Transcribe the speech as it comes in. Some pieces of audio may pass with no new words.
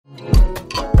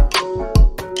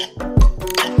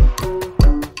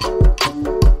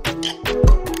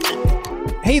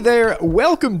Hey there,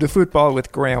 welcome to Football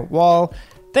with Grant Wahl.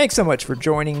 Thanks so much for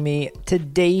joining me.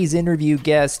 Today's interview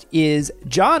guest is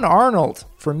John Arnold.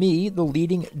 For me, the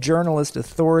leading journalist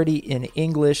authority in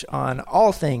English on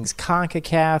all things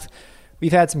CONCACAF.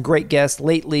 We've had some great guests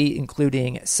lately,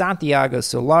 including Santiago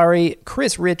Solari,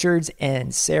 Chris Richards,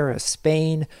 and Sarah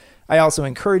Spain. I also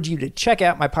encourage you to check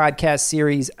out my podcast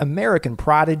series, American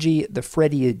Prodigy, The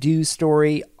Freddie Adu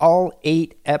Story. All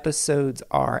 8 episodes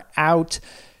are out.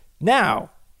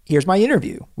 Now, here's my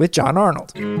interview with John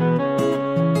Arnold.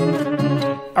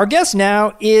 Our guest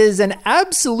now is an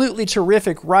absolutely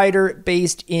terrific writer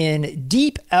based in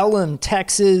Deep Ellum,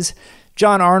 Texas.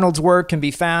 John Arnold's work can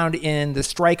be found in the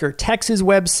Striker Texas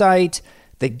website,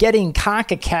 the Getting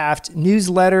CONCACAF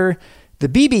newsletter, the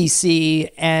BBC,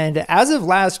 and as of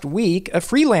last week, a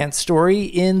freelance story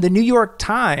in the New York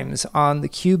Times on the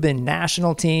Cuban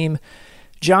national team.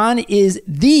 John is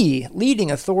the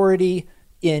leading authority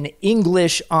in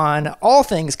English on all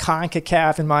things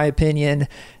CONCACAF, in my opinion.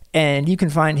 And you can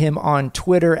find him on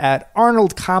Twitter at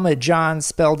Arnold, John,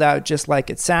 spelled out just like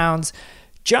it sounds.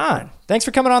 John, thanks for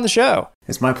coming on the show.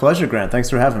 It's my pleasure, Grant. Thanks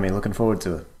for having me. Looking forward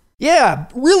to it. Yeah,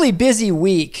 really busy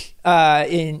week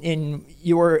in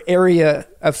your area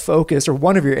of focus, or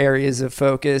one of your areas of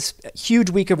focus.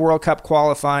 Huge week of World Cup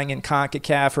qualifying in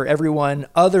CONCACAF for everyone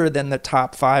other than the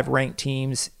top 5 ranked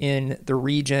teams in the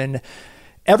region.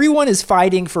 Everyone is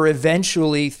fighting for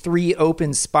eventually 3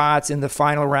 open spots in the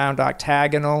final round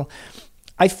octagonal.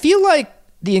 I feel like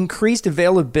the increased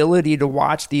availability to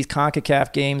watch these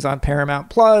CONCACAF games on Paramount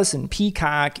Plus and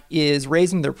Peacock is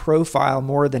raising their profile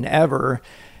more than ever.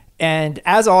 And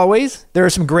as always, there are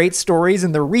some great stories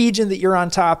in the region that you're on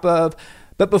top of.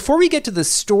 But before we get to the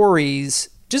stories,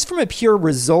 just from a pure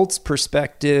results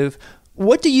perspective,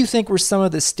 what do you think were some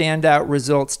of the standout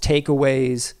results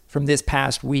takeaways from this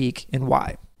past week, and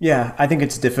why? Yeah, I think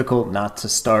it's difficult not to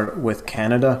start with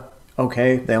Canada.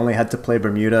 Okay, they only had to play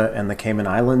Bermuda and the Cayman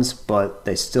Islands, but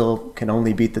they still can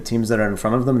only beat the teams that are in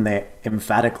front of them. And they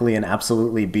emphatically and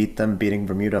absolutely beat them, beating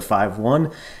Bermuda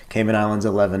 5-1, Cayman Islands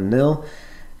 11-0.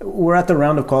 We're at the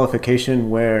round of qualification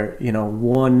where,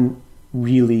 one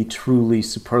really, truly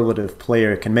superlative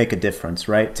player can make a difference,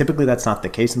 right? Typically, that's not the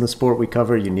case in the sport we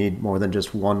cover. You need more than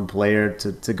just one player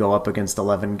to go up against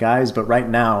 11 guys. But right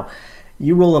now,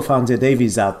 you roll Alphonso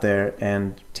Davies out there,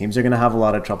 and teams are going to have a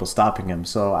lot of trouble stopping him.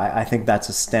 So I think that's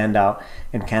a standout,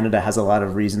 and Canada has a lot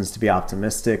of reasons to be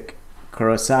optimistic.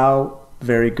 Curaçao,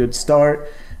 very good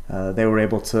start. They were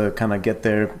able to kind of get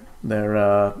their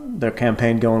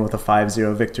campaign going with a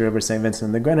 5-0 victory over St. Vincent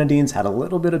and the Grenadines. Had a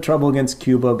little bit of trouble against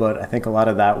Cuba, but I think a lot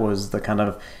of that was the kind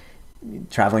of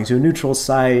traveling to a neutral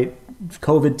site,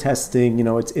 COVID testing.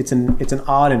 It's an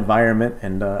odd environment,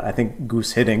 and I think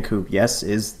Guus Hiddink, who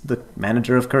is the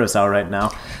manager of Curaçao right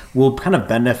now, will kind of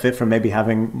benefit from maybe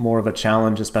having more of a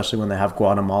challenge, especially when they have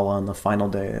Guatemala on the final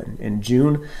day in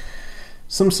June.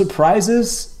 Some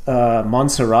surprises.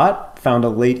 Montserrat found a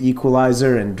late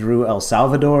equalizer and drew El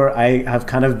Salvador. I have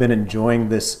kind of been enjoying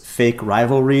this fake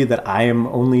rivalry that I am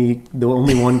the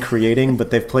only one creating,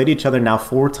 but they've played each other now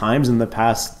 4 times in the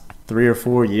past 3 or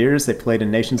 4 years. They played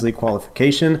in Nations League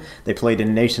qualification, they played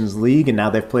in Nations League, and now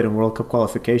they've played in World Cup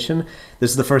qualification.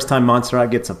 This is the first time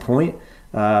Montserrat gets a point.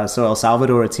 So El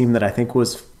Salvador, a team that I think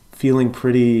was feeling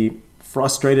pretty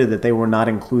frustrated that they were not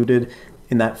included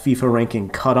in that FIFA ranking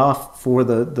cutoff for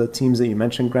the teams that you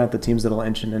mentioned, Grant, the teams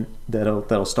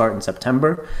that'll start in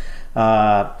September.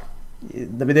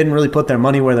 They didn't really put their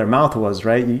money where their mouth was,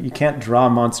 right? You can't draw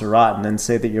Montserrat and then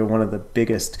say that you're one of the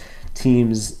biggest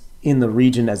teams in the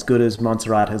region, as good as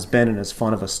Montserrat has been and as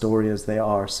fun of a story as they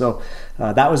are. So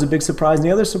that was a big surprise. And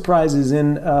the other surprise is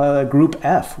in Group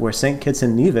F, where St. Kitts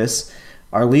and Nevis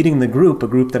are leading the group, a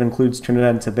group that includes Trinidad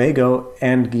and Tobago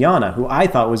and Guyana, who I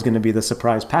thought was going to be the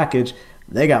surprise package.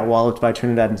 They got walloped by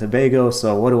Trinidad and Tobago,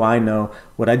 so what do I know?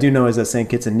 What I do know is that St.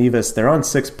 Kitts and Nevis, they're on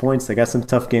 6 points. They got some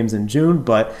tough games in June,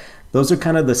 but those are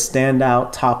kind of the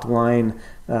standout top-line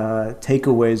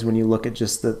takeaways when you look at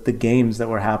just the games that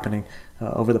were happening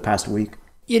over the past week.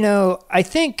 I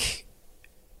think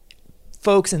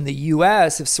folks in the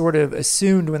U.S. have sort of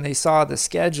assumed when they saw the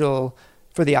schedule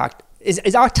for the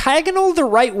Is octagonal the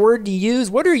right word to use?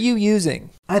 What are you using?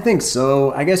 I think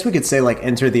so. I guess we could say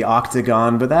enter the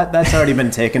octagon, but that's already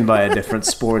been taken by a different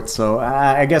sport. So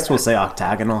I guess we'll say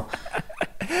octagonal.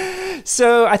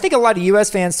 So I think a lot of U.S.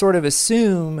 fans sort of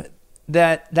assume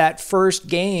that first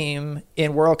game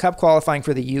in World Cup qualifying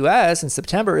for the U.S. in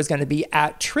September is going to be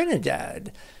at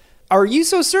Trinidad. Are you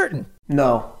so certain?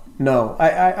 No, No,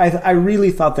 I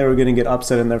really thought they were going to get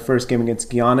upset in their first game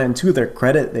against Guyana, and to their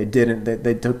credit, they didn't.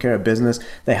 They took care of business.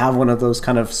 They have one of those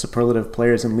kind of superlative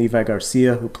players in Levi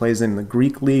Garcia, who plays in the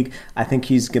Greek league. I think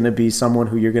he's going to be someone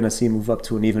who you're going to see move up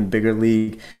to an even bigger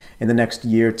league in the next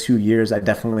year, 2 years. I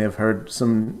definitely have heard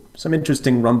some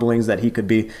interesting rumblings that he could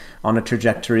be on a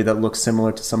trajectory that looks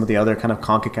similar to some of the other kind of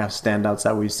CONCACAF standouts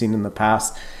that we've seen in the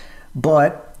past.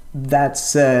 But that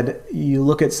said, you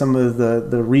look at some of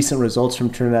the recent results from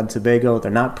Trinidad and Tobago, they're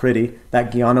not pretty.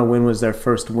 That Guyana win was their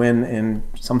first win in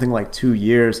something like 2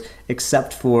 years,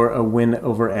 except for a win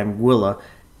over Anguilla,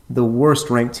 the worst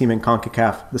ranked team in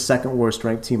CONCACAF, the second worst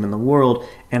ranked team in the world,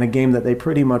 and a game that they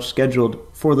pretty much scheduled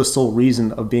for the sole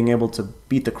reason of being able to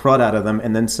beat the crud out of them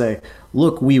and then say,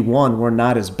 look, we won, we're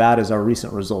not as bad as our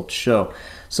recent results show.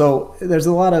 So there's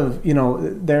a lot of,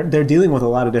 they're dealing with a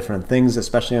lot of different things,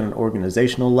 especially on an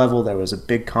organizational level. There was a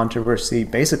big controversy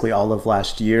basically all of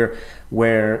last year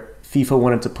where FIFA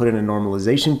wanted to put in a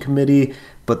normalization committee,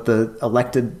 but the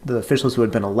officials who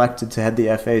had been elected to head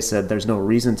the FA said there's no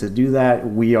reason to do that.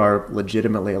 We are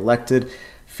legitimately elected.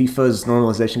 FIFA's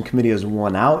normalization committee has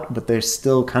won out, but they're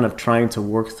still kind of trying to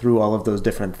work through all of those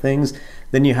different things.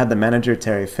 Then you had the manager,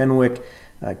 Terry Fenwick,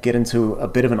 get into a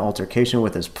bit of an altercation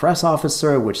with his press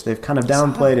officer, which they've kind of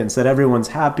downplayed and said everyone's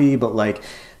happy, but like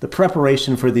the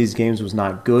preparation for these games was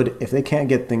not good. If they can't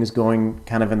get things going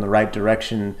kind of in the right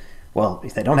direction, well,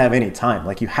 if they don't have any time,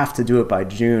 like you have to do it by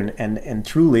June. And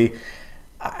truly,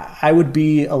 I would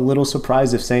be a little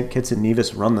surprised if St. Kitts and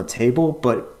Nevis run the table,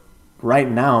 but right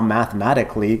now,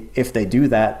 mathematically, if they do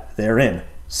that, they're in.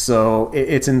 So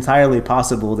it's entirely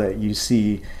possible that you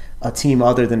see a team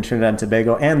other than Trinidad and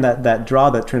Tobago, and that draw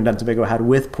that Trinidad and Tobago had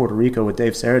with Puerto Rico, with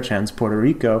Dave Sarachan's Puerto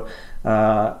Rico,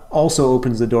 also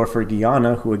opens the door for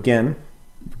Guyana, who again,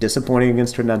 disappointing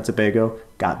against Trinidad and Tobago,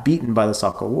 got beaten by the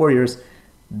Saco Warriors.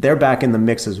 They're back in the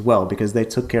mix as well because they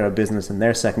took care of business in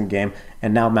their second game,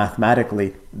 and now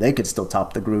mathematically they could still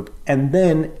top the group. And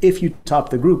then if you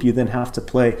top the group, you then have to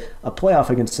play a playoff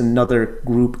against another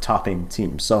group topping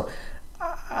team. So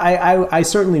I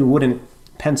certainly wouldn't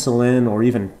pencil in or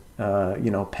even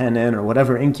pen in or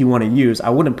whatever ink you want to use. I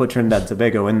wouldn't put Trinidad and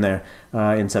Tobago in there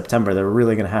in September. They're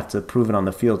really going to have to prove it on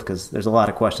the field because there's a lot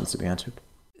of questions to be answered.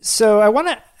 So I want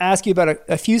to ask you about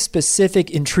a few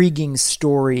specific intriguing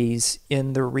stories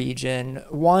in the region.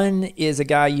 One is a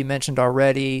guy you mentioned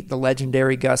already, the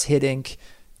legendary Gus Hiddink,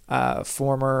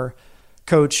 former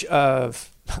coach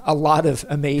of a lot of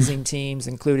amazing teams,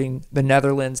 including the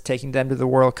Netherlands, taking them to the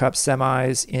World Cup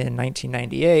semis in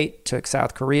 1998, took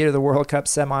South Korea to the World Cup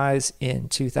semis in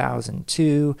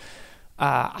 2002.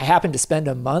 I happened to spend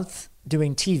a month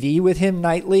doing TV with him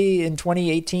nightly in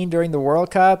 2018 during the World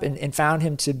Cup and found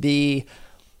him to be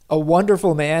a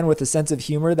wonderful man with a sense of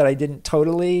humor that I didn't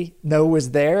totally know was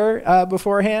there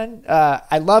beforehand.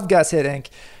 I love Gus Hiddink.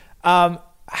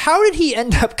 How did he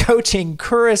end up coaching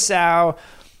Curacao,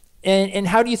 and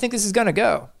how do you think this is going to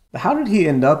go? How did he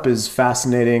end up is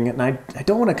fascinating, and I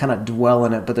don't want to kind of dwell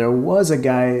in it, but there was a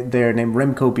guy there named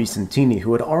Remco Vicentini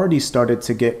who had already started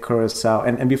to get Curacao,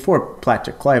 and before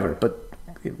Patrick Kluivert, but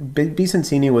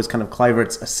Vicentini was kind of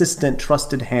Kluivert's assistant,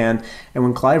 trusted hand, and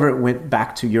when Kluivert went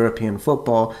back to European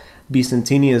football,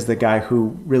 Vicentini is the guy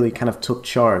who really kind of took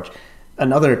charge.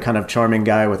 Another kind of charming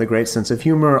guy with a great sense of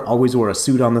humor, always wore a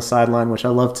suit on the sideline, which I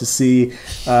love to see,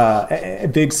 a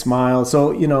big smile.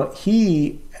 So,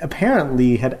 he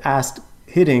apparently had asked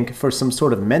Hiddink for some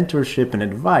sort of mentorship and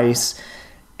advice,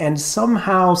 and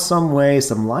somehow, some way,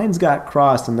 some lines got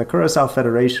crossed, and the Curacao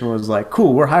Federation was like,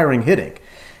 cool, we're hiring Hiddink.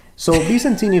 So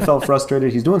Vicentini felt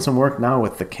frustrated. He's doing some work now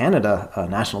with the Canada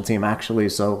national team, actually,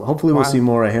 so hopefully we'll see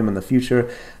more of him in the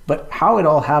future. But how it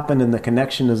all happened and the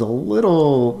connection is a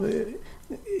little...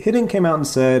 Hiddink came out and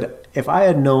said, if I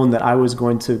had known that I was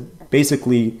going to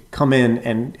basically come in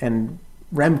and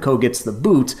Remco gets the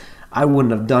boot, I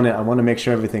wouldn't have done it. I want to make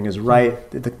sure everything is right.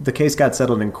 The case got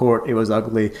settled in court. It was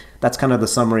ugly. That's kind of the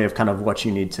summary of kind of what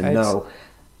you need to know.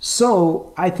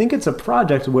 So I think it's a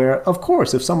project where, of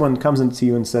course, if someone comes into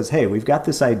you and says, hey, we've got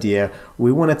this idea,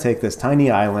 we want to take this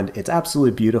tiny island, it's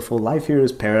absolutely beautiful, life here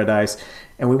is paradise,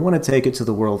 and we want to take it to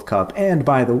the World Cup. And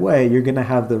by the way, you're going to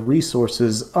have the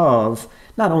resources of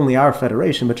not only our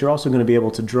federation, but you're also going to be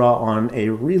able to draw on a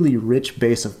really rich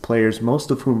base of players, most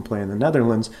of whom play in the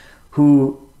Netherlands,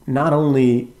 who not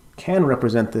only can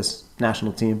represent this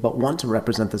national team, but want to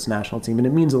represent this national team. And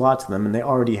it means a lot to them. And they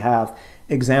already have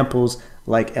examples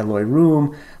like Eloy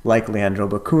Room, like Leandro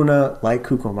Bacuna, like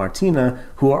Cuco Martina,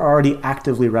 who are already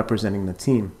actively representing the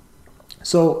team.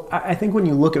 So I think when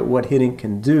you look at what Hiddink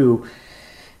can do,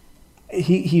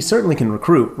 he certainly can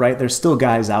recruit, right? There's still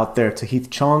guys out there. Tahith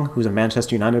Chong, who's a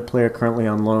Manchester United player currently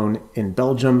on loan in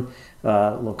Belgium.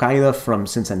 Locaida from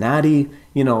Cincinnati.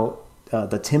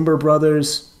 The Timber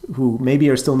brothers, who maybe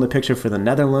are still in the picture for the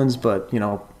Netherlands, but,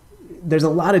 there's a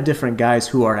lot of different guys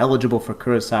who are eligible for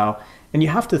Curacao. And you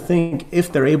have to think,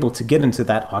 if they're able to get into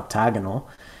that octagonal,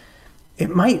 it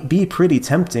might be pretty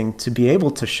tempting to be able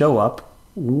to show up,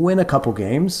 win a couple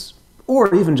games,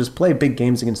 or even just play big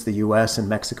games against the US and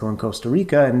Mexico and Costa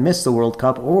Rica and miss the World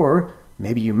Cup, or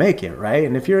maybe you make it, right?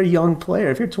 And if you're a young player,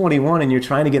 if you're 21 and you're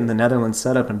trying to get in the Netherlands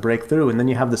set up and break through, and then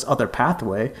you have this other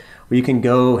pathway where you can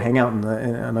go hang out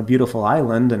on a beautiful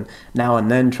island and now and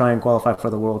then try and qualify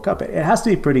for the World Cup, it has to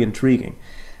be pretty intriguing.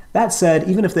 That said,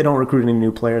 even if they don't recruit any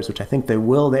new players, which I think they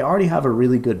will, they already have a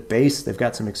really good base. They've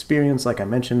got some experience, like I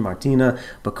mentioned, Martina,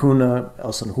 Bakuna,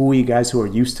 Elson Hui, guys who are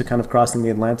used to kind of crossing the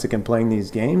Atlantic and playing these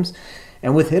games.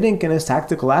 And with Hiddink and his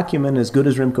tactical acumen, as good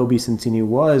as Remco Vicentini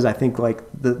was, I think like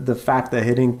the fact that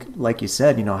Hiddink, like you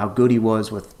said, how good he was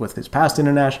with his past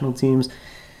international teams,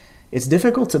 it's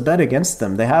difficult to bet against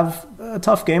them. They have a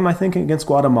tough game, I think, against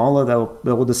Guatemala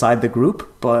that will decide the group,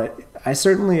 but I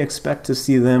certainly expect to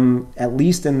see them at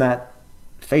least in that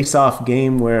face-off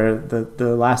game where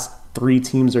the last three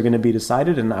teams are going to be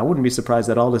decided, and I wouldn't be surprised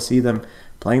at all to see them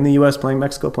playing the U.S., playing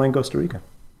Mexico, playing Costa Rica.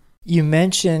 You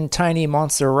mentioned Tiny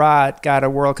Montserrat got a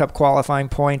World Cup qualifying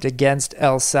point against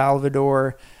El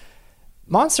Salvador.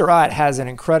 Montserrat has an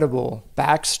incredible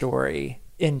backstory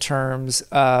in terms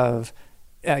of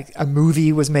a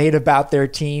movie was made about their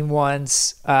team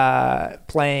once,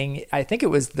 playing, I think it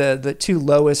was the two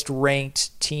lowest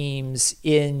ranked teams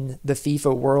in the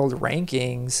FIFA World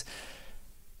Rankings.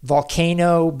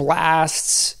 Volcano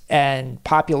blasts and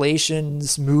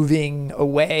populations moving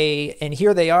away, and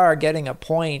here they are getting a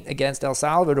point against El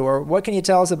Salvador. What can you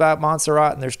tell us about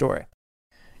Montserrat and their story?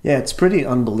 Yeah, it's pretty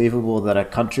unbelievable that a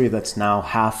country that's now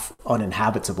half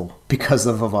uninhabitable because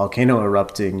of a volcano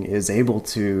erupting is able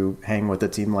to hang with a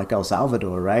team like El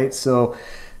Salvador, right? So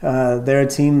they're a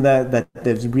team that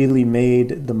they've really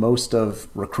made the most of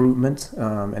recruitment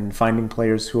and finding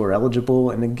players who are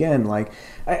eligible. And again, like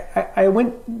I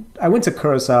went to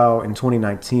Curacao in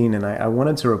 2019, and I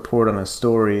wanted to report on a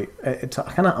story to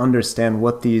kind of understand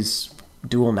what these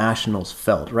dual nationals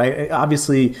felt, right?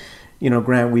 Obviously,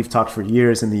 Grant, we've talked for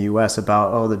years in the U.S.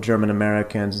 about, the German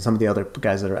Americans and some of the other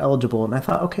guys that are eligible. And I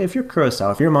thought, okay, if you're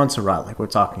Curacao, if you're Montserrat, like we're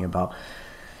talking about,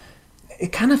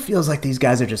 it kind of feels like these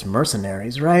guys are just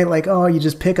mercenaries, right? Like, you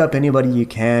just pick up anybody you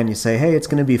can. You say, hey, it's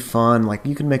going to be fun. Like,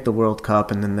 you can make the World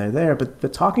Cup, and then they're there.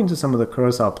 But talking to some of the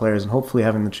Curacao players, and hopefully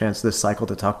having the chance this cycle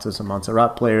to talk to some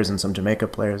Montserrat players and some Jamaica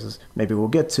players, as maybe we'll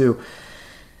get to,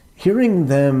 hearing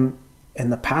them and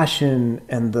the passion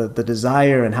and the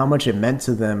desire and how much it meant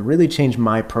to them really changed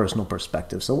my personal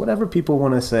perspective. So whatever people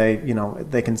want to say,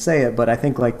 they can say it. But I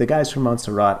think like the guys from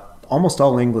Montserrat, almost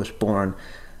all English born,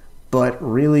 but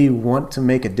really want to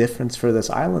make a difference for this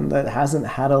island that hasn't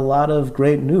had a lot of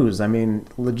great news. I mean,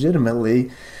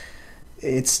 legitimately,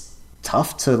 it's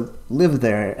tough to live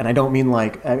there. And I don't mean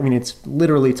it's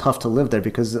literally tough to live there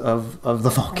because of the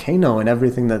volcano and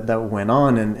everything that went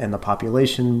on, and the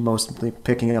population mostly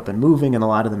picking up and moving, and a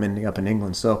lot of them ending up in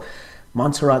England. So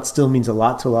Montserrat still means a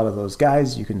lot to a lot of those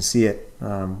guys. You can see it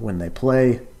when they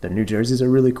play. Their new jerseys are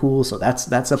really cool, so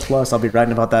that's a plus. I'll be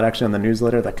writing about that actually on the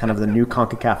newsletter, that kind of the new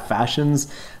CONCACAF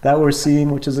fashions that we're seeing,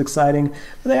 which is exciting.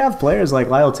 But they have players like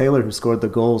Lyle Taylor, who scored the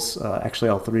goals, actually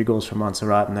all 3 goals for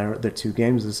Montserrat in their 2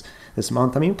 games this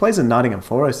month. I mean, he plays in Nottingham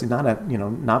Forest. He's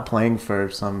not playing for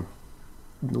some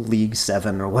League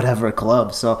 7 or whatever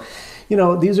club. So,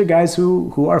 these are guys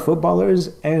who are footballers,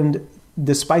 and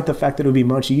despite the fact that it would be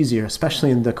much easier,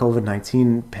 especially in the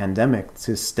COVID-19 pandemic,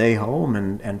 to stay home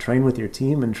and train with your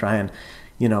team and try and,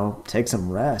 take some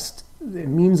rest, it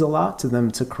means a lot to them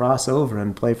to cross over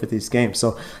and play for these games.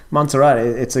 So Montserrat,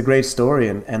 it's a great story,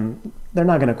 and they're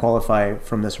not going to qualify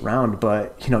from this round,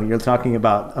 but, you're talking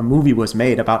about a movie was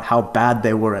made about how bad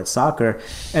they were at soccer,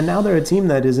 and now they're a team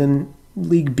that is in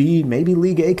League B, maybe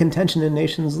League A contention in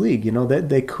Nations League.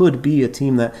 They could be a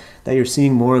team that you're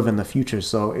seeing more of in the future.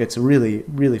 So it's a really,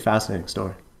 really fascinating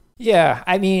story. Yeah,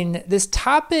 I mean, this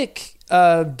topic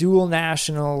of dual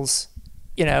nationals,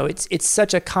 it's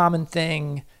such a common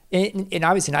thing, and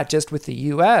obviously not just with the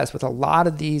U.S., with a lot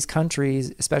of these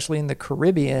countries, especially in the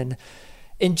Caribbean.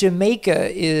 And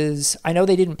Jamaica I know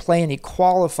they didn't play any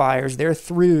qualifiers. They're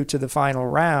through to the final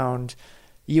round.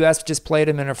 The U.S. just played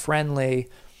them in a friendly.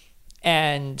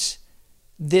 And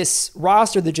this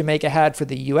roster that Jamaica had for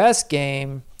the U.S.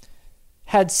 game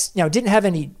didn't have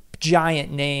any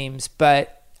giant names,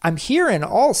 but I'm hearing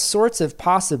all sorts of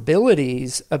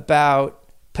possibilities about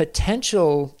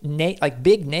potential like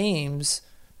big names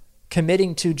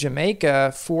committing to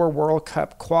Jamaica for World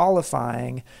Cup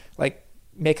qualifying. Like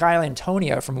Mikhail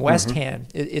Antonio from West Ham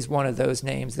is one of those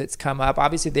names that's come up.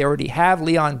 Obviously, they already have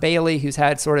Leon Bailey, who's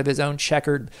had sort of his own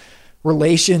checkered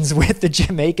relations with the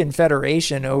Jamaican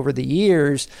Federation over the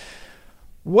years.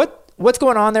 What's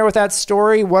going on there with that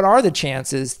story? What are the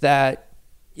chances that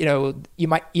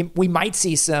we might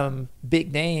see some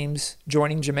big names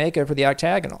joining Jamaica for the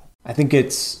octagonal? I think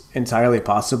it's entirely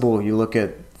possible. You look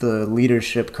at the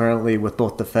leadership currently with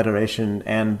both the Federation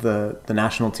and the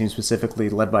national team specifically,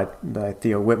 led by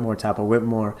Theo Whitmore, Tapo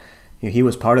Whitmore. He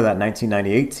was part of that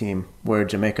 1998 team where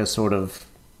Jamaica sort of,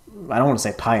 I don't want to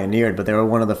say pioneered, but they were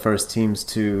one of the first teams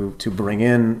to bring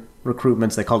in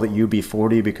recruitments. They called it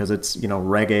UB40 because it's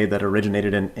reggae that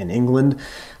originated in England.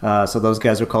 So those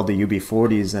guys are called the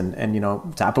UB40s,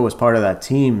 and Tapo was part of that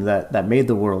team that made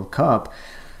the World Cup.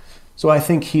 So I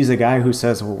think he's a guy who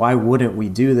says, well, why wouldn't we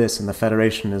do this? And the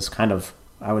Federation is kind of,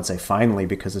 I would say finally,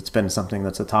 because it's been something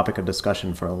that's a topic of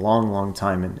discussion for a long, long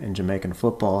time in Jamaican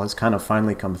football, has kind of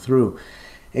finally come through.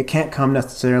 It can't come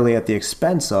necessarily at the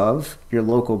expense of your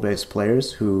local-based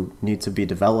players who need to be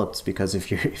developed, because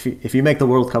if you make the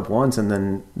World Cup once and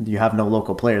then you have no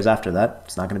local players after that,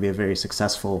 it's not going to be a very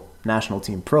successful national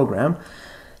team program.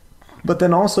 But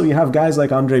then also you have guys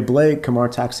like Andre Blake, Kamar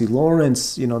Taxi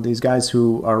Lawrence, these guys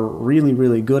who are really,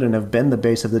 really good and have been the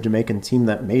base of the Jamaican team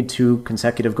that made 2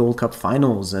 consecutive Gold Cup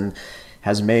finals and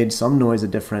has made some noise at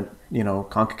different,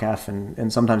 CONCACAF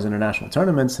and sometimes international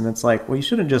tournaments. And it's like, well, you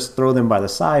shouldn't just throw them by the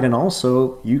side. And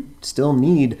also, you still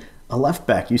need a left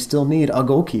back. You still need a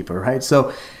goalkeeper, right?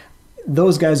 So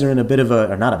those guys are in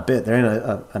they're in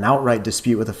an outright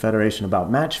dispute with the Federation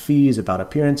about match fees, about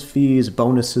appearance fees,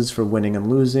 bonuses for winning and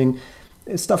losing.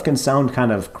 This stuff can sound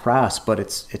kind of crass, but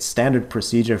it's standard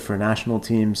procedure for national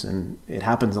teams, and it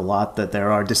happens a lot that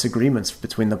there are disagreements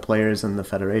between the players and the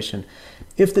Federation.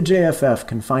 If the JFF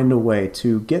can find a way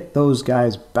to get those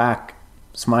guys back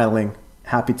smiling,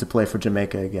 happy to play for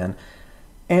Jamaica again,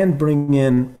 and bring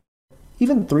in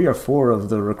even 3 or 4 of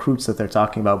the recruits that they're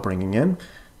talking about bringing in,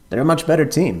 they're a much better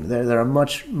team. They're a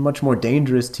much, much more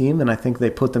dangerous team, and I think they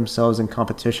put themselves in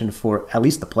competition for at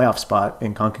least the playoff spot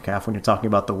in CONCACAF when you're talking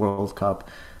about the World Cup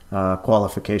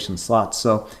qualification slots.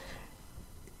 So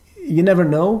you never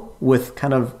know with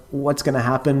kind of what's going to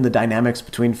happen, the dynamics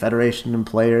between federation and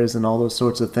players and all those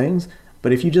sorts of things.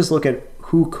 But if you just look at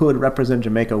who could represent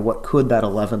Jamaica, what could that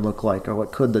 11 look like, or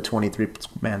what could the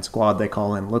 23-man squad they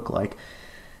call in look like,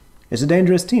 it's a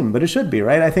dangerous team, but it should be,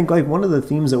 right? I think like one of the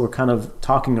themes that we're kind of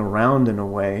talking around in a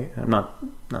way, I'm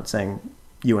not saying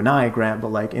you and I, Grant,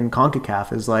 but like in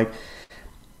CONCACAF is like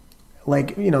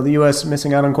the U.S.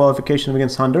 missing out on qualification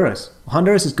against Honduras.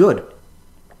 Honduras is good.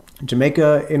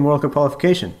 Jamaica in World Cup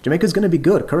qualification. Jamaica's going to be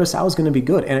good. Curacao is going to be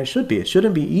good, and it should be. It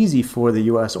shouldn't be easy for the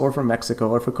U.S. or for Mexico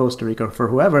or for Costa Rica or for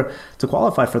whoever to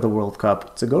qualify for the World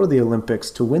Cup, to go to the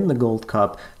Olympics, to win the Gold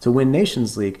Cup, to win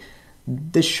Nations League.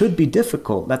 This should be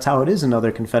difficult. That's how it is in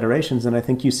other confederations, and I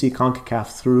think you see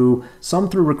CONCACAF through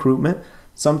recruitment,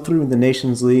 some through the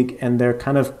Nations League, and they're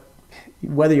kind of,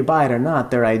 whether you buy it or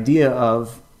not, their idea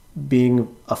of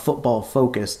being a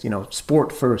football-focused,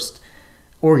 sport-first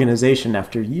organization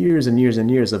after years and years and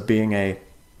years of being a,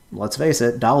 let's face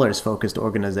it, dollars-focused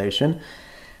organization.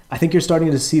 I think you're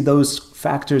starting to see those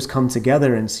factors come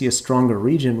together and see a stronger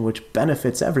region, which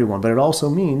benefits everyone, but it also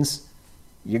means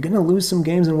you're going to lose some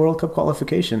games in World Cup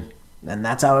qualification. And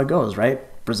that's how it goes, right?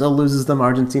 Brazil loses them,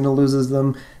 Argentina loses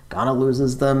them, Ghana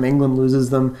loses them, England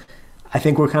loses them. I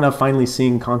think we're kind of finally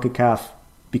seeing CONCACAF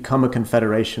become a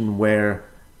confederation where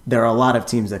there are a lot of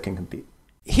teams that can compete.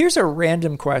 Here's a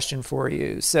random question for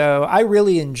you. So I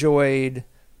really enjoyed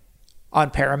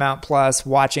on Paramount Plus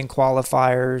watching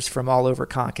qualifiers from all over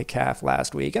CONCACAF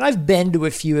last week. And I've been to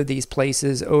a few of these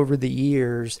places over the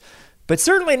years, but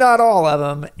certainly not all of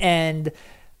them. And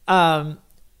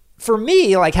for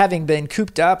me, like having been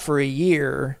cooped up for a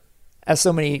year, as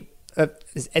so many,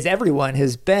 as everyone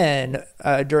has been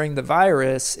during the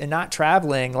virus and not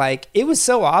traveling, like it was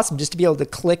so awesome just to be able to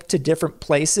click to different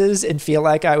places and feel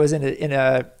like I was in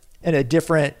a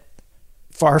different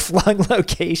far-flung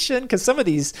location. Because some of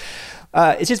these,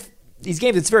 it's just these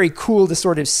games, it's very cool to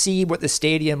sort of see what the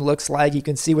stadium looks like. You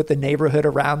can see what the neighborhood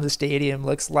around the stadium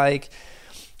looks like.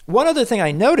 One other thing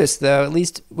I noticed, though, at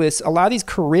least with a lot of these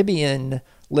Caribbean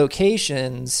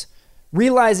locations,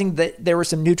 realizing that there were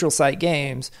some neutral site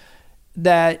games,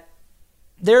 that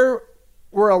there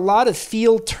were a lot of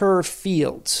field turf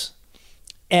fields.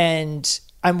 And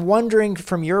I'm wondering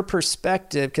from your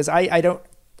perspective, because I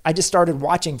just started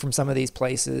watching from some of these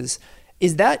places,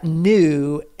 Is that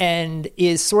new, and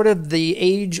is sort of the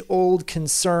age-old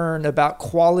concern about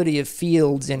quality of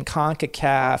fields in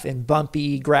CONCACAF and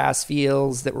bumpy grass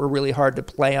fields that were really hard to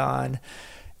play on,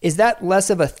 is that less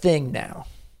of a thing now?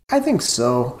 I think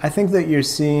so. I think that you're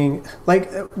seeing like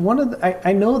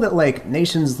I know that like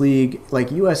Nations League,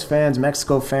 like US fans,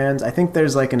 Mexico fans, I think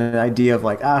there's like an idea of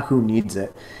like, who needs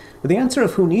it? But the answer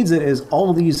of who needs it is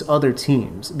all these other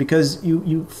teams, because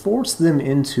you force them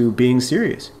into being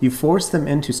serious. You force them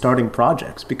into starting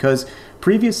projects, because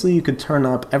previously you could turn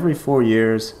up every 4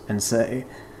 years and say,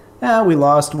 we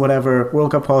lost, whatever,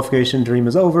 World Cup qualification dream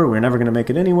is over, we're never going to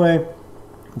make it anyway,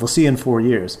 we'll see you in 4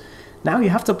 years. Now you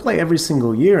have to play every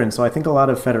single year, and so I think a lot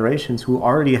of federations who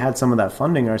already had some of that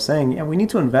funding are saying, we need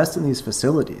to invest in these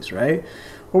facilities, right?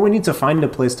 Or we need to find a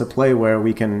place to play where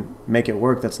we can make it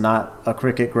work that's not a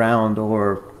cricket ground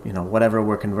or, whatever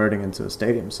we're converting into a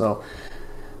stadium. So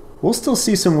we'll still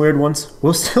see some weird ones.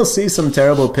 We'll still see some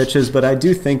terrible pitches, but I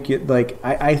do think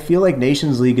I feel like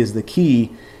Nations League is the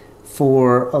key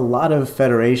for a lot of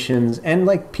federations and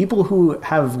like people who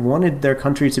have wanted their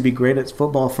country to be great at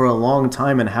football for a long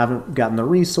time and haven't gotten the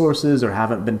resources or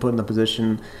haven't been put in the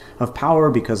position of power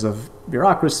because of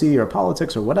bureaucracy or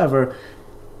politics or whatever.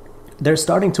 They're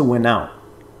starting to win out,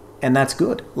 and that's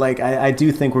good. Like I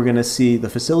do think we're going to see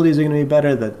the facilities are going to be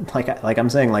better. That like I'm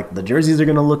saying, like the jerseys are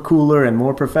going to look cooler and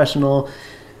more professional.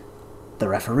 The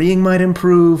refereeing might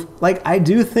improve. Like I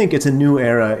do think it's a new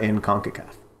era in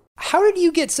CONCACAF. How did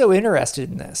you get so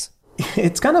interested in this?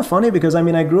 It's kind of funny because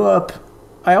I grew up.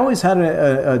 I always had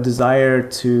a desire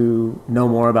to know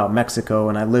more about Mexico,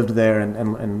 and I lived there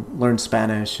and learned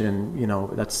Spanish, and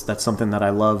that's something that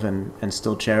I love and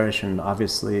still cherish, and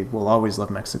obviously will always love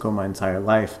Mexico my entire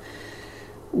life.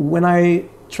 When I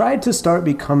tried to start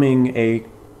becoming a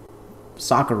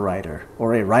soccer writer,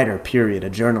 or a writer period, a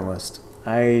journalist,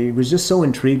 I was just so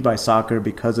intrigued by soccer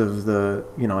because of the,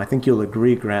 I think you'll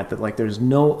agree, Grant, that like there's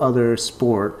no other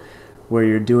sport where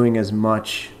you're doing as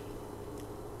much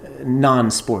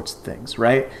non-sports things,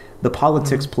 right? The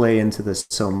politics play into this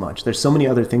so much. There's so many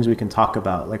other things we can talk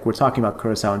about. Like we're talking about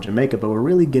Curacao and Jamaica, but we're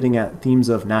really getting at themes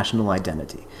of national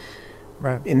identity.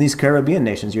 Right. In these Caribbean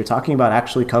nations, you're talking about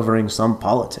actually covering some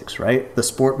politics, right? The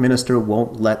sport minister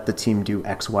won't let the team do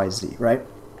X, Y, Z, right?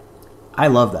 I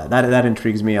love that. That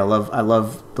intrigues me. I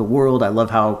love the world. I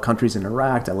love how countries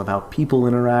interact. I love how people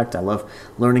interact. I love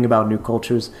learning about new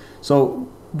cultures. So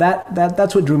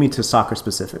that's what drew me to soccer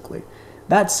specifically.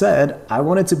 That said, I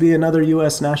wanted to be another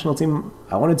U.S. national team.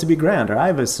 I wanted to be Grant or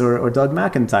Ives or Doug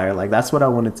McIntyre. Like that's what I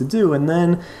wanted to do. And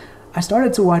then I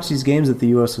started to watch these games that the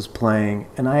U.S. was playing,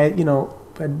 and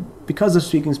because of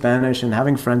speaking Spanish and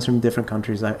having friends from different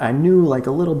countries, I knew like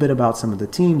a little bit about some of the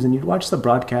teams, and you'd watch the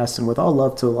broadcasts, and with all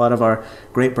love to a lot of our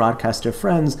great broadcaster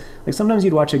friends, like sometimes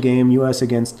you'd watch a game, U.S.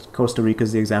 against Costa Rica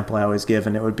is the example I always give,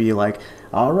 and it would be like,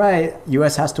 all right,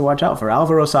 U.S. has to watch out for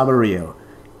Alvaro Saborío,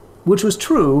 which was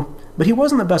true, but he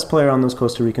wasn't the best player on those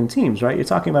Costa Rican teams, right? You're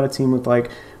talking about a team with like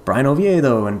Brian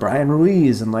Oviedo and Brian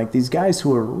Ruiz and like these guys who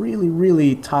were really,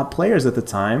 really top players at the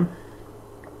time.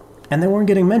 And they weren't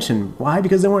getting mentioned. Why?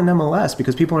 Because they weren't in MLS.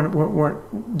 Because people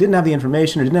didn't have the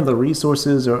information or didn't have the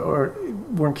resources or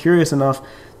weren't curious enough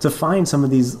to find some of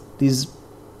these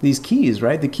keys,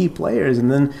 right? The key players. And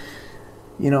then,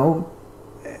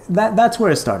 that's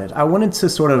where it started. I wanted to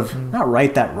sort of not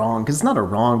right that wrong, because it's not a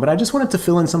wrong, but I just wanted to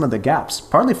fill in some of the gaps,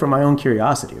 partly for my own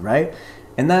curiosity, right?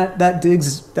 And that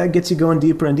gets you going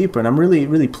deeper and deeper. And I'm really,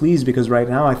 really pleased because right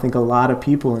now I think a lot of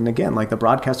people, and again, like the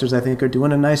broadcasters, I think are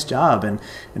doing a nice job and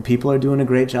people are doing a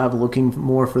great job looking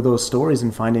more for those stories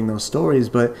and finding those stories.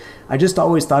 But I just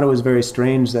always thought it was very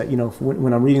strange that,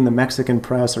 when I'm reading the Mexican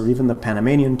press or even the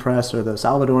Panamanian press or the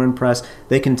Salvadoran press,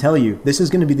 they can tell you this is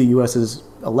going to be the U.S.'s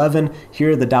 11.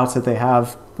 Here are the doubts that they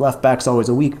have. Left back's always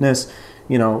a weakness.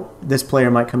 This player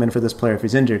might come in for this player if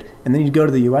he's injured. And then you go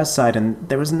to the U.S. side, and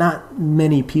there was not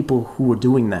many people who were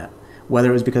doing that, whether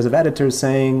it was because of editors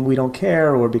saying we don't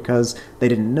care or because they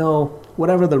didn't know.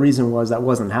 Whatever the reason was, that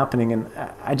wasn't happening. And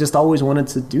I just always wanted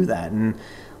to do that. And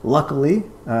luckily,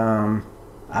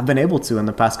 I've been able to in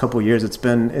the past couple of years. It's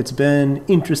been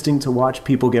interesting to watch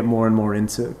people get more and more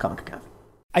into CONCACAF.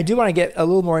 I do want to get a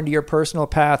little more into your personal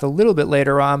path a little bit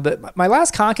later on, but my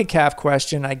last CONCACAF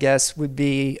question, I guess, would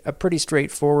be a pretty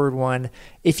straightforward one.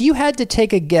 If you had to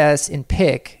take a guess and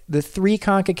pick the 3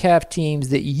 CONCACAF teams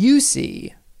that you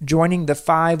see joining the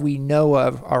 5 we know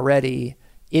of already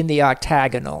in the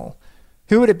octagonal,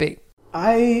 who would it be?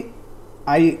 I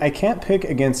can't pick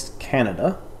against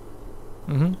Canada.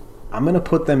 Mm-hmm. I'm going to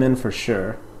put them in for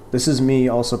sure. This is me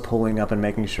also pulling up and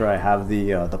making sure I have the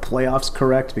playoffs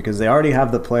correct, because they already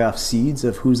have the playoff seeds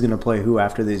of who's going to play who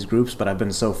after these groups, but I've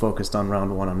been so focused on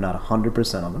round one, I'm not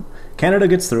 100% on them. Canada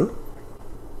gets through.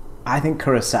 I think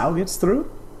Curacao gets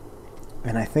through.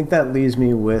 And I think that leaves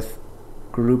me with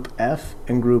Group F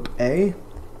and Group A.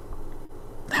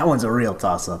 That one's a real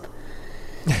toss-up.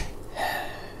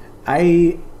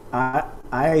 I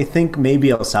think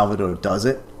maybe El Salvador does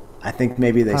it. I think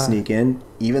maybe they sneak in,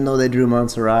 even though they drew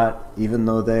Montserrat, even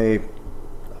though they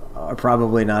are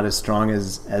probably not as strong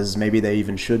as maybe they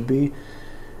even should be.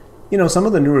 You know, some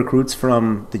of the new recruits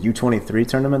from the U23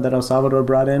 tournament that El Salvador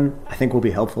brought in, I think will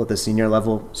be helpful at the senior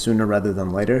level sooner rather than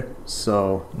later.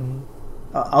 So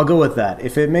I'll go with that.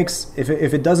 If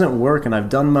it doesn't work and I've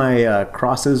done my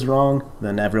crosses wrong,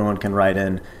 then everyone can write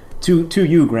in to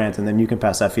you, Grant, and then you can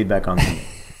pass that feedback on to me.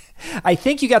 I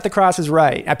think you got the crosses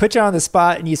right. I put you on the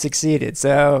spot and you succeeded.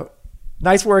 So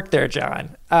nice work there,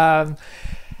 John. I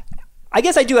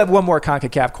guess I do have one more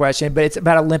CONCACAF question, but it's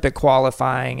about Olympic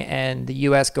qualifying and the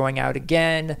U.S. going out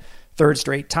again, third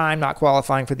straight time not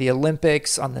qualifying for the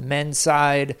Olympics on the men's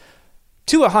side,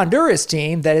 to a Honduras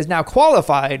team that is now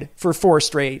qualified for 4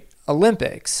 straight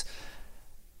Olympics.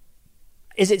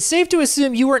 Is it safe to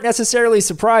assume you weren't necessarily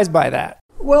surprised by that?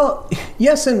 Well,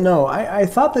 yes and no. I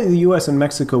thought that the U.S. and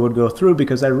Mexico would go through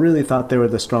because I really thought they were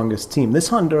the strongest team. This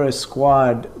Honduras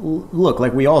squad, look,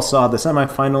 like we all saw the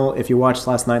semifinal. If you watched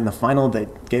last night in the final, they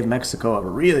gave Mexico a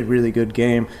really, really good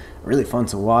game, really fun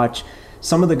to watch.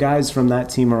 Some of the guys from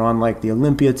that team are on like the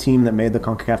Olympia team that made the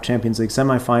CONCACAF Champions League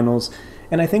semifinals.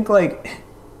 And I think look,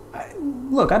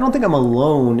 I don't think I'm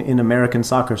alone in American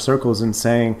soccer circles in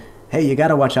saying, hey, you got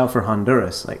to watch out for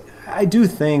Honduras. Like, I do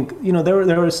think, you know, there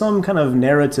were some kind of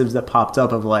narratives that popped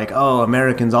up of like, oh,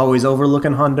 Americans always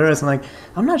overlooking Honduras. And like,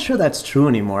 I'm not sure that's true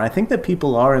anymore. I think that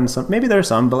people are in some, maybe there are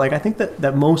some, but like, I think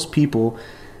that most people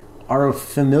are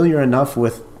familiar enough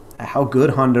with how good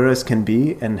Honduras can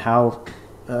be and how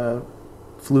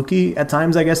fluky at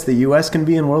times, I guess, the U.S. can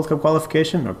be in World Cup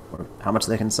qualification or how much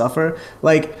they can suffer.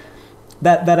 Like,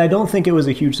 that I don't think it was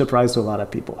a huge surprise to a lot of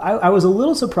people. I was a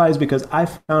little surprised because I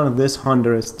found this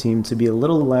Honduras team to be a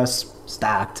little less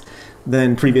stacked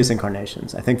than previous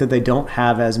incarnations. I think that they don't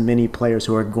have as many players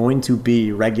who are going to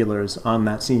be regulars on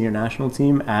that senior national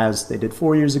team as they did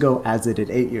 4 years ago, as they did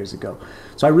 8 years ago.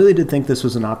 So I really did think this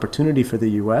was an opportunity for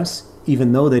the U.S.,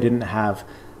 even though they didn't have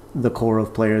the core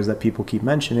of players that people keep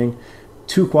mentioning,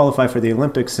 to qualify for the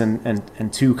Olympics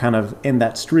and to kind of end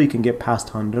that streak and get past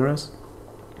Honduras.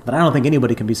 But I don't think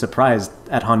anybody can be surprised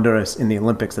at Honduras in the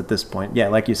Olympics at this point. Yeah,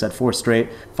 like you said, 4 straight,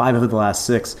 5 of the last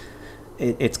 6.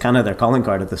 It's kind of their calling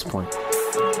card at this point.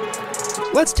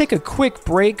 Let's take a quick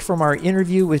break from our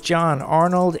interview with John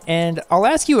Arnold, and I'll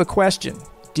ask you a question.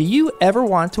 Do you ever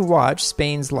want to watch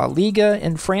Spain's La Liga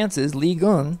and France's Ligue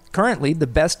 1, currently the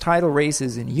best title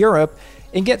races in Europe,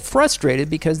 and get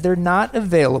frustrated because they're not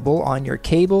available on your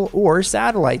cable or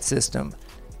satellite system?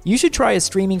 You should try a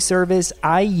streaming service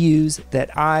I use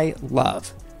that I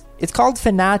love. It's called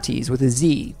Fanatiz with a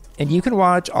Z, and you can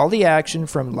watch all the action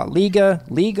from La Liga,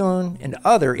 Ligue 1, and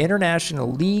other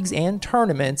international leagues and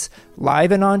tournaments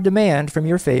live and on demand from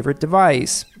your favorite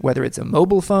device, whether it's a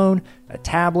mobile phone, a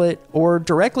tablet, or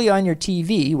directly on your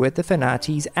TV with the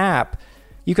Fanatiz app.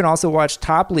 You can also watch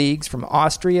top leagues from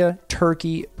Austria,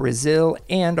 Turkey, Brazil,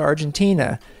 and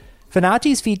Argentina.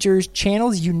 Fanatiz features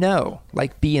channels you know,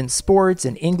 like beIN Sports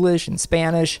in English and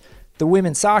Spanish, the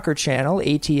Women's Soccer Channel,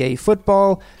 ATA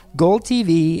Football, Gold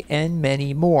TV, and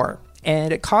many more.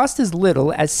 And it costs as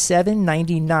little as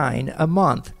 $7.99 a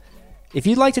month. If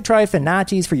you'd like to try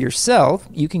Fanatiz for yourself,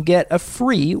 you can get a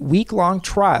free week-long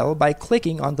trial by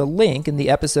clicking on the link in the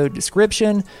episode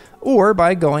description or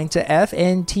by going to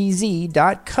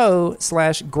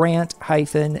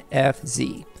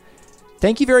fntz.co/grant-fz.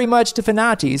 Thank you very much to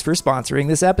Fanatiz for sponsoring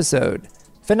this episode.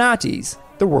 Fanatiz,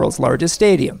 the world's largest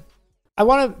stadium. I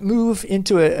want to move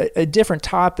into a different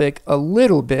topic a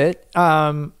little bit.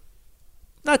 Not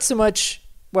so much,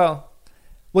 well,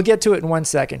 we'll get to it in 1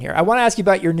 second here. I want to ask you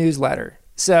about your newsletter.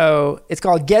 So it's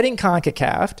called Getting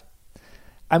CONCACAF.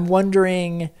 I'm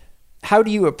wondering, how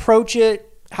do you approach it?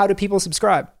 How do people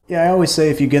subscribe? Yeah, I always say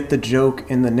if you get the joke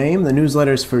in the name, the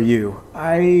newsletter's for you.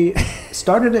 I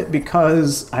started it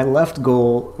because I left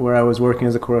Goal, where I was working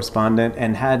as a correspondent,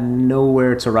 and had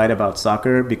nowhere to write about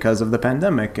soccer because of the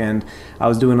pandemic. And I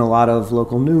was doing a lot of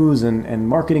local news and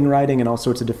marketing writing and all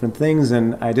sorts of different things,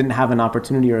 and I didn't have an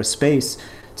opportunity or a space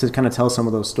to kind of tell some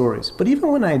of those stories. But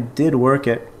even when I did work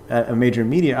at a major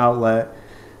media outlet,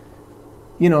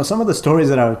 you know, some of the stories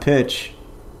that I would pitch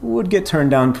would get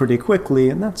turned down pretty quickly,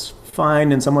 and that's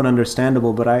fine and somewhat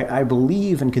understandable. But I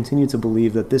believe and continue to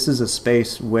believe that this is a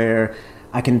space where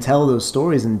I can tell those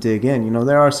stories and dig in. You know,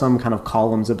 there are some kind of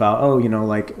columns about, oh, you know,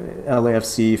 like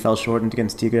LAFC fell short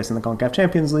against Tigres in the CONCACAF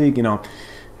Champions League, you know,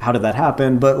 how did that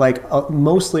happen? But like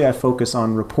mostly I focus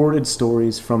on reported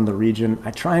stories from the region.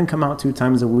 I try and come out 2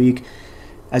 times a week.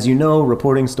 As you know,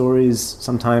 reporting stories,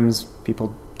 sometimes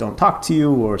people don't talk to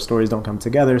you or stories don't come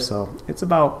together. So it's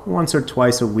about once or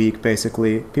twice a week,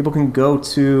 basically. People can go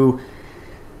to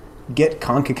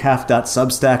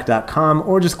getconcacaf.substack.com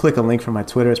or just click a link from my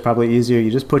Twitter. It's probably easier.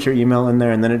 You just put your email in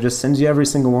there and then it just sends you every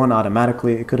single one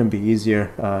automatically. It couldn't be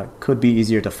easier. Could be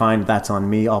easier to find. That's on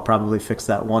me. I'll probably fix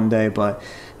that one day. But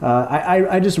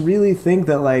I just really think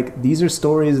that like these are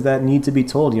stories that need to be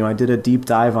told. You know, I did a deep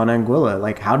dive on Anguilla.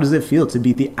 Like, how does it feel to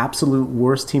be the absolute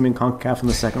worst team in CONCACAF and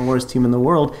the second worst team in the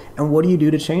world? And what do you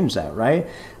do to change that, right?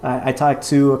 I talked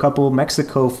to a couple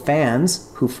Mexico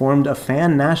fans who formed a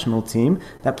fan national team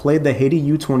that played the Haiti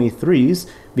U23s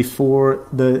before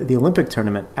the Olympic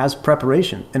tournament as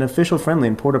preparation, an official friendly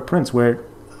in Port-au-Prince, where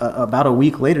about a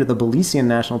week later the Belizean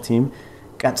national team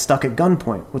got stuck at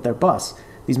gunpoint with their bus.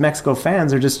 These Mexico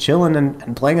fans are just chilling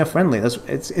and playing a friendly.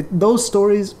 Those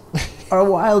stories are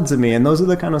wild to me, and those are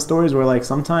the kind of stories where like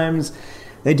sometimes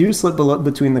they do slip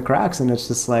between the cracks, and it's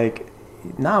just like,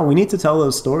 no, we need to tell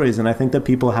those stories. And I think that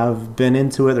people have been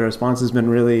into it. The response has been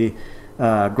really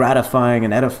gratifying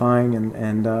and edifying,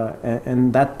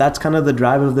 and that's kind of the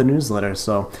drive of the newsletter.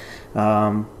 So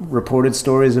reported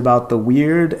stories about the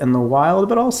weird and the wild,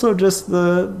 but also just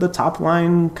the top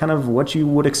line, kind of what you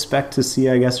would expect to see,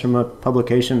 I guess, from a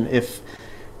publication if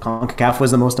CONCACAF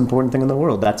was the most important thing in the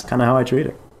world. That's kind of how I treat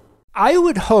it. I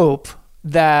would hope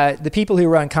that the people who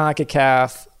run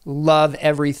CONCACAF love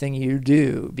everything you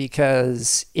do,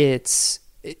 because it's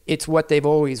what they've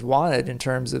always wanted in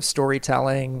terms of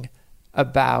storytelling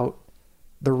about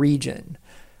the region.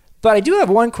 But I do have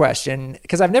one question,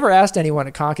 because I've never asked anyone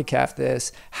at CONCACAF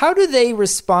this. How do they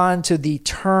respond to the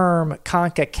term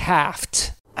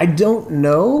CONCACAF? I don't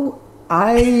know.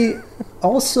 I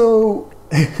also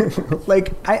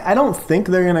I don't think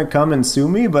they're going to come and sue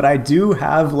me, but I do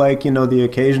have like, you know, the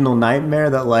occasional nightmare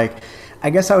that like, I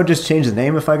guess I would just change the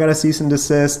name if I got a cease and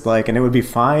desist, like, and it would be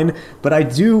fine. But I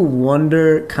do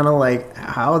wonder kind of like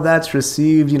how that's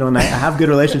received, you know, and I have good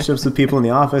relationships with people in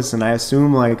the office, and I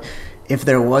assume like if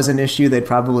there was an issue, they'd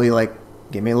probably like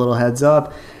give me a little heads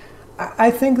up.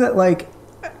 I think that like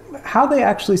how they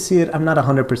actually see it, I'm not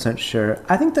 100% sure.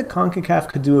 I think that CONCACAF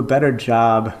could do a better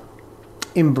job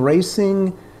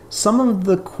embracing some of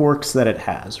the quirks that it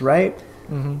has, right?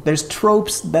 Mm-hmm. There's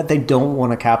tropes that they don't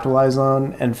want to capitalize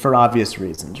on, and for obvious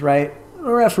reasons, right?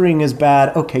 Refereeing is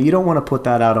bad. Okay, you don't want to put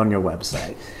that out on your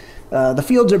website. The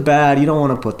fields are bad. You don't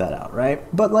want to put that out, right?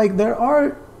 But like there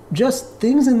are just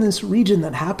things in this region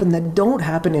that happen that don't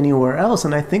happen anywhere else,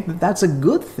 and I think that that's a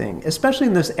good thing, especially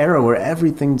in this era where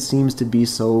everything seems to be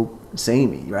so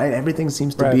samey, right? Everything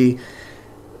seems to be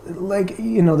like,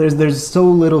 you know, there's so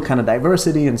little kind of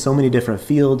diversity in so many different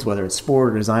fields, whether it's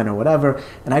sport or design or whatever.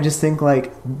 And I just think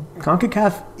like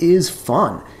CONCACAF is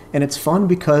fun, and it's fun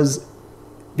because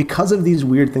of these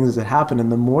weird things that happen.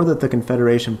 And the more that the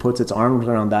Confederation puts its arms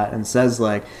around that and says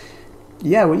like,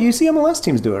 yeah, well, you see MLS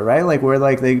teams do it, right? Like where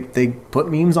like they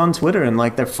put memes on Twitter and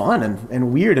like they're fun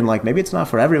and weird, and like maybe it's not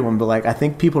for everyone, but like I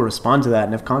think people respond to that.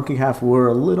 And if CONCACAF were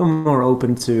a little more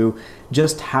open to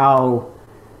just how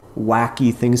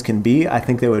wacky things can be, I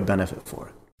think they would benefit for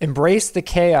it. Embrace the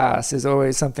chaos is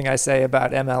always something I say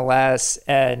about MLS,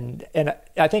 and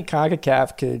I think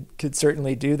CONCACAF could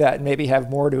certainly do that and maybe have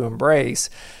more to embrace.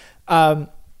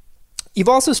 You've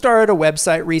also started a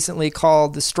website recently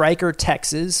called The Striker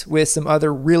Texas with some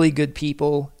other really good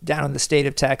people down in the state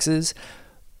of Texas.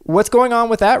 What's going on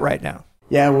with that right now?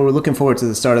 Yeah, well, we're looking forward to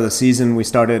the start of the season. We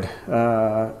started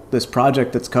this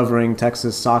project that's covering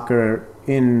Texas soccer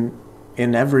in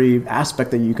every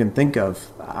aspect that you can think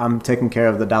of. I'm taking care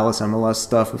of the Dallas MLS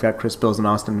stuff. We've got Chris Bills in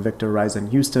Austin, Victor Riza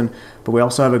in Houston, but we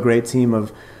also have a great team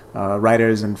of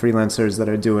writers and freelancers that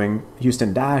are doing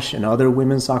Houston Dash and other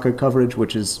women's soccer coverage,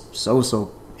 which is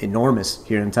so enormous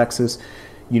here in Texas.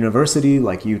 University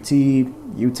like UT,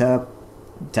 UTEP,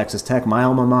 Texas Tech, my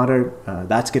alma mater,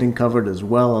 that's getting covered as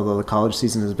well, although the college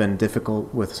season has been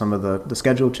difficult with some of the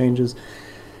schedule changes.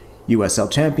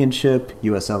 USL Championship,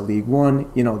 USL League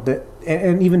One, you know,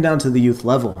 and even down to the youth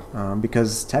level,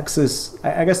 because Texas,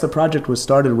 I guess the project was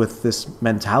started with this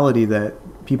mentality that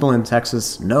people in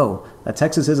Texas know that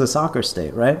Texas is a soccer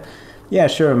state, right? Yeah,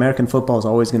 sure, American football is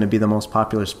always going to be the most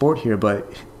popular sport here,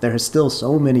 but there are still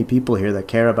so many people here that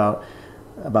care about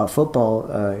football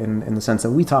in the sense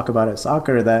that we talk about it,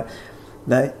 soccer, that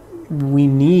that we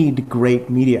need great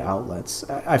media outlets.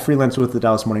 I freelanced with the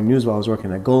Dallas Morning News while I was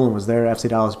working at Goal and was their FC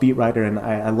Dallas beat writer, and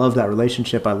I loved that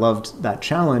relationship. I loved that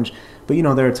challenge. But,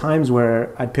 there are times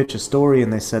where I'd pitch a story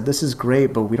and they said, this is great,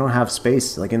 but we don't have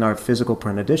space like in our physical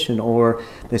print edition. Or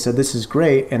they said, this is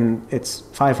great, and it's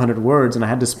 500 words, and I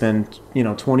had to spend,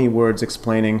 20 words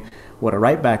explaining what a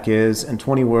right back is and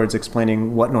 20 words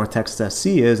explaining what North Texas SC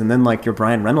is. And then like your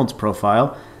Brian Reynolds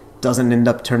profile doesn't end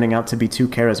up turning out to be too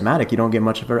charismatic. You don't get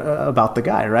much about the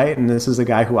guy, right? And this is a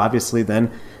guy who obviously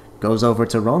then goes over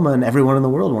to Roma and everyone in the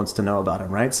world wants to know about him,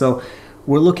 right? So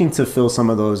we're looking to fill some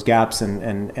of those gaps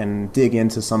and dig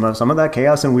into some of that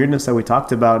chaos and weirdness that we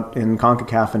talked about in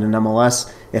CONCACAF and in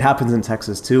MLS. It happens in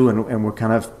Texas too, and we're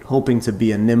kind of hoping to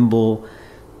be a nimble,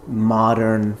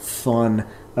 modern, fun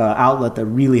outlet that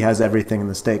really has everything in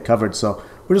the state covered. So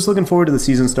we're just looking forward to the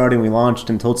season starting. We launched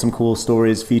and told some cool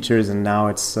stories, features, and now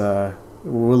it's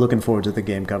we're looking forward to the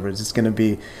game coverage. It's gonna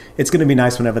be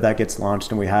nice whenever that gets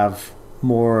launched and we have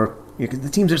more. The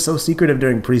teams are so secretive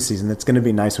during preseason. It's gonna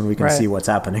be nice when we can see what's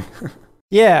happening.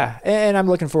 Yeah, and I'm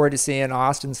looking forward to seeing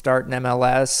Austin start in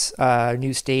MLS,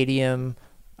 new stadium,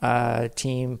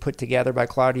 team put together by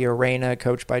Claudio Reyna,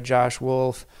 coached by Josh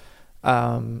Wolf.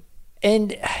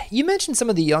 And you mentioned some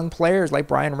of the young players like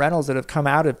Brian Reynolds that have come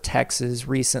out of Texas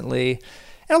recently.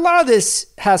 And a lot of this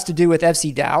has to do with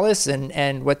FC Dallas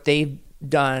and what they've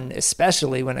done,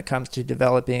 especially when it comes to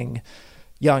developing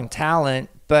young talent.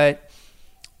 But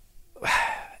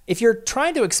if you're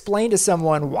trying to explain to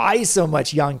someone why so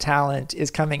much young talent is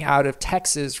coming out of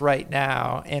Texas right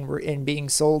now and being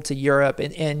sold to Europe,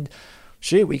 and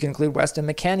shoot, we can include Weston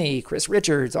McKennie, Chris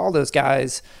Richards, all those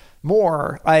guys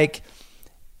more, like,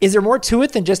 is there more to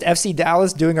it than just FC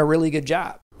Dallas doing a really good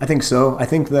job? I think so. I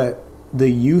think that the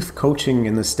youth coaching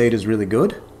in the state is really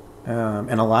good.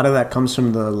 And a lot of that comes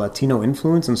from the Latino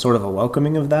influence and sort of a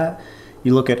welcoming of that.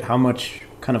 You look at how much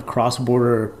kind of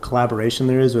cross-border collaboration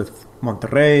there is with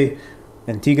Monterrey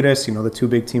and Tigres, the two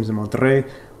big teams in Monterrey.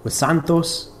 With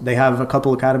Santos, they have a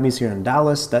couple academies here in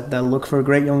Dallas that look for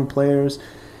great young players.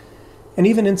 And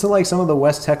even into like some of the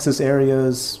West Texas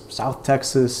areas, South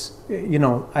Texas,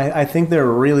 I think there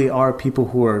really are people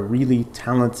who are really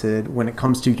talented when it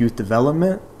comes to youth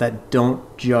development that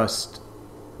don't just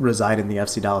reside in the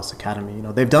FC Dallas Academy.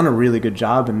 They've done a really good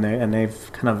job and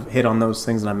they've kind of hit on those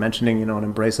things that I'm mentioning, an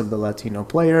embrace of the Latino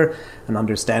player, an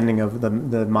understanding of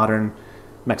the modern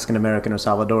Mexican-American or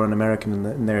Salvadoran American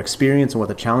and their experience and what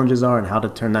the challenges are and how to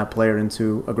turn that player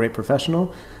into a great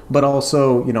professional, but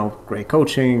also, great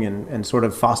coaching and sort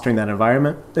of fostering that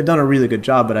environment. They've done a really good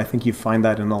job, but I think you find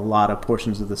that in a lot of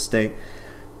portions of the state.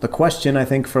 The question, I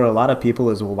think, for a lot of people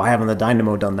is, well, why haven't the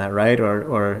Dynamo done that, right?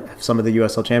 Or some of the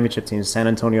USL Championship teams, San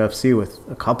Antonio FC with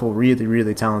a couple really,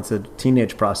 really talented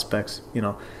teenage prospects,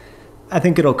 I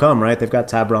think it'll come, right? They've got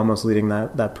Tab Ramos leading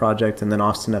that project, and then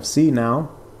Austin FC now.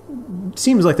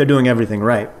 Seems like they're doing everything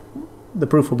right. The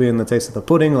proof will be in the taste of the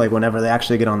pudding, like whenever they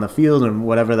actually get on the field and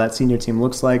whatever that senior team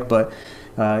looks like. But,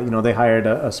 they hired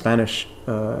a Spanish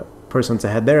person to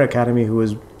head their academy who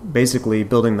was basically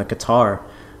building the Qatar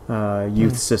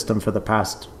youth system for the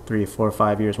past 3, 4,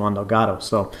 5 years, Juan Delgado.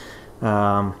 So,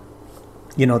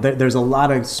 there's a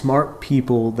lot of smart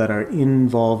people that are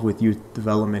involved with youth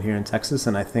development here in Texas,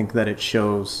 and I think that it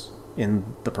shows in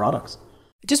the products.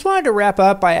 Just wanted to wrap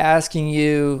up by asking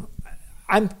you,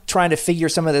 I'm trying to figure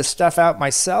some of this stuff out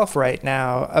myself right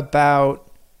now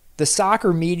about the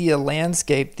soccer media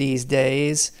landscape these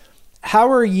days.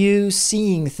 How are you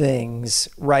seeing things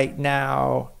right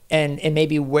now and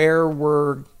maybe where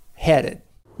we're headed?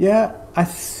 Yeah,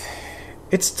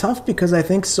 it's tough because I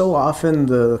think so often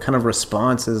the kind of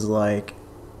response is like,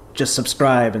 just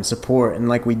subscribe and support. And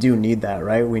like, we do need that,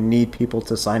 right? We need people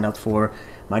to sign up for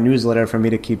my newsletter for me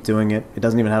to keep doing it. It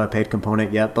doesn't even have a paid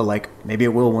component yet, but like maybe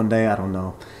it will one day. I don't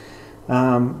know.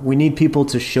 We need people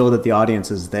to show that the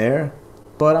audience is there.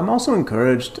 But I'm also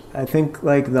encouraged. I think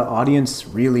like the audience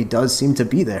really does seem to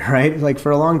be there, right? Like for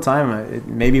a long time,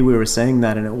 maybe we were saying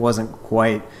that and it wasn't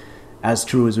quite as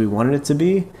true as we wanted it to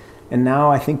be. And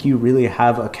now I think you really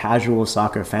have a casual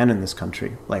soccer fan in this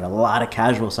country, like a lot of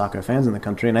casual soccer fans in the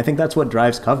country. And I think that's what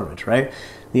drives coverage, right?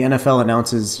 The NFL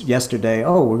announces yesterday,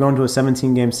 oh, we're going to a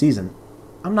 17-game season.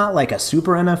 I'm not like a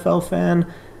super NFL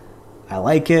fan. I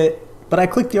like it, but I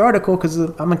clicked the article because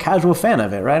I'm a casual fan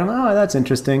of it, right? I'm like, oh, that's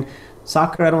interesting.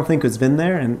 Soccer, I don't think has been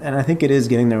there, and I think it is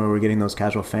getting there where we're getting those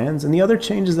casual fans. And the other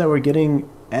change is that we're getting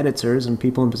editors and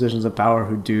people in positions of power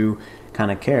who do kind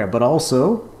of care. But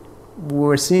also,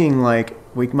 we're seeing like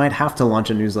we might have to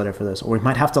launch a newsletter for this, or we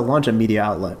might have to launch a media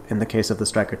outlet in the case of the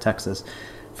Striker Texas,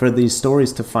 for these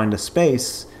stories to find a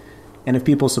space And if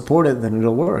people support it, then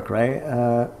it'll work, right?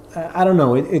 I don't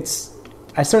know.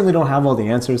 I certainly don't have all the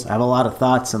answers. I have a lot of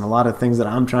thoughts and a lot of things that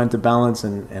I'm trying to balance.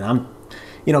 And I'm,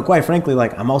 quite frankly,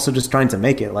 like, I'm also just trying to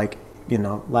make it. Like,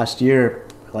 last year,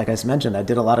 like I mentioned, I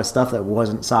did a lot of stuff that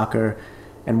wasn't soccer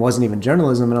and wasn't even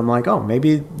journalism. And I'm like, oh,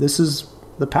 maybe this is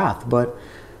the path. But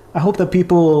I hope that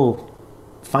people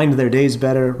find their days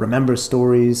better, remember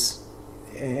stories,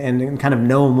 and kind of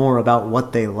know more about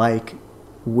what they like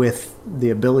with the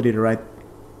ability to write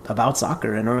about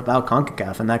soccer and or about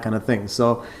CONCACAF and that kind of thing.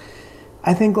 So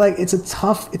I think like it's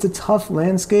a tough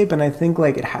landscape, and I think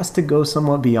like it has to go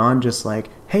somewhat beyond just like,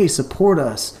 hey, support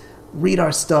us, read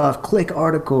our stuff, click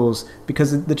articles,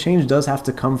 because the change does have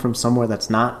to come from somewhere that's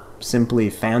not simply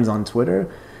fans on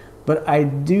Twitter. But I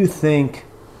do think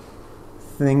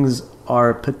things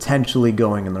are potentially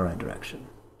going in the right direction.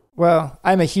 Well,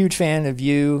 I'm a huge fan of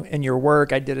you and your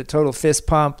work. I did a total fist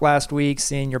pump last week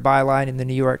seeing your byline in the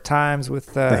New York Times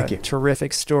with a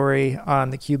terrific story on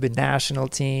the Cuban national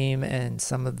team and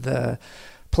some of the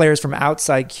players from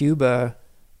outside Cuba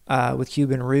with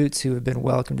Cuban roots who have been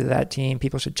welcomed to that team.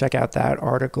 People should check out that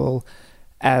article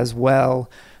as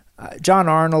well. John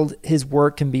Arnold, his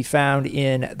work can be found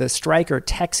in the Striker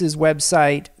Texas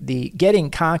website, the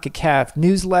Getting CONCACAF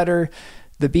newsletter,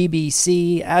 the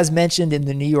BBC, as mentioned in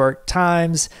the New York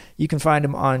Times. You can find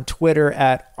him on Twitter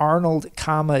at Arnold,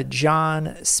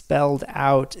 John, spelled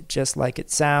out just like it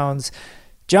sounds.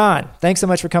 John, thanks so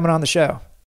much for coming on the show.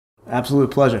 Absolute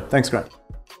pleasure. Thanks, Grant.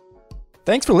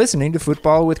 Thanks for listening to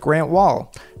Football with Grant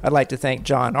Wahl. I'd like to thank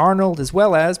John Arnold as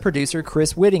well as producer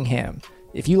Chris Whittingham.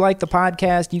 If you like the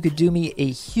podcast, you could do me a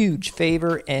huge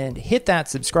favor and hit that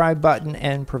subscribe button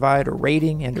and provide a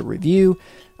rating and a review.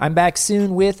 I'm back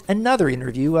soon with another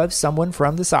interview of someone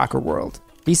from the soccer world.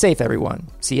 Be safe, everyone.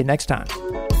 See you next time.